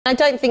I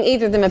don't think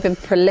either of them have been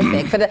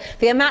prolific for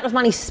the amount of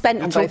money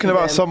spent on both of them. Talking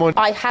about someone,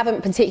 I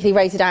haven't particularly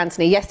rated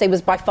Antony. Yesterday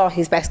was by far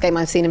his best game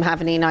I've seen him have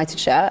in a United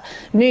shirt.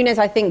 Nunez,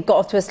 I think, got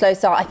off to a slow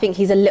start. I think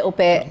he's a little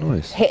bit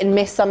hit and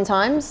miss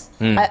sometimes.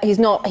 He's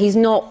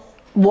not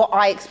what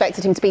I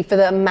expected him to be for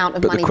the amount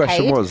of money paid. But the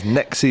question was,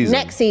 next season.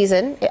 Next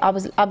season, I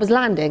was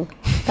landing.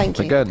 Thank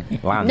you. Again,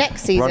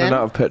 next season, running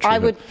out of petrol.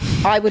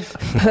 I would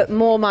put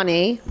more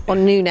money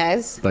on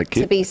Nunez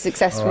to be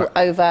successful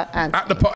over Antony.